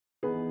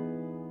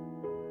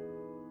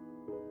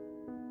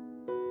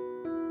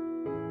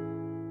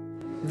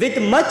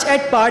With much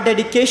at par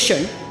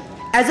dedication,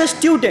 as a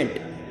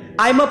student,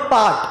 I am a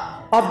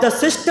part of the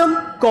system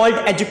called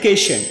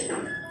education.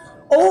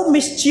 Oh,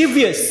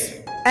 mischievous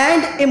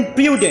and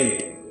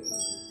imprudent!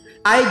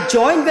 I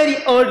joined very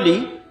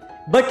early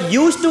but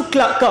used to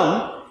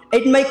come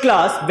in my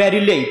class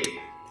very late.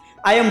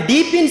 I am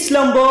deep in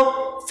slumber,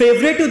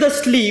 favorite to the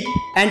sleep,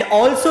 and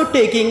also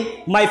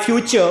taking my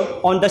future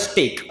on the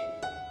stake.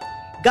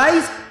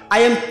 Guys, I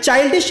am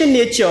childish in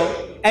nature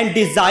and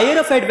desire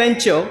of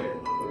adventure.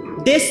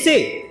 They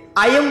say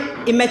I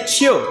am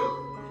immature.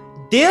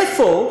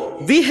 Therefore,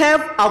 we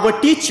have our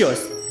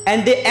teachers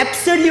and they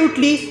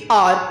absolutely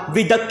are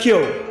with the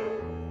cure.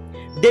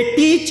 They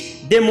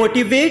teach, they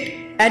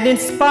motivate and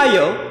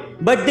inspire,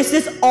 but this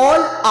is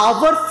all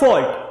our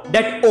fault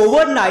that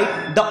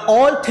overnight the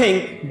all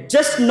thing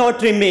just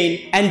not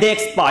remain and they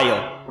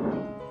expire.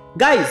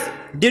 Guys,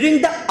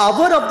 during the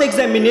hour of the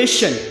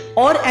examination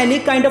or any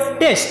kind of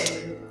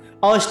test,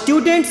 our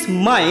student's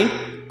mind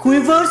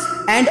quivers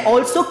and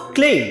also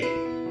claim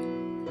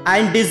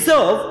and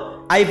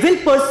deserve, I will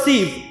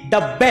perceive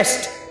the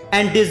best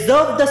and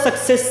deserve the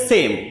success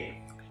same.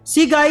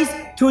 See guys,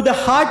 through the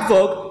hard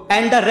work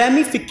and the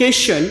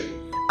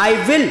ramification, I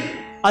will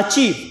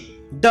achieve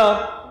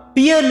the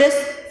peerless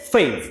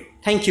fame.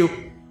 Thank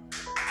you.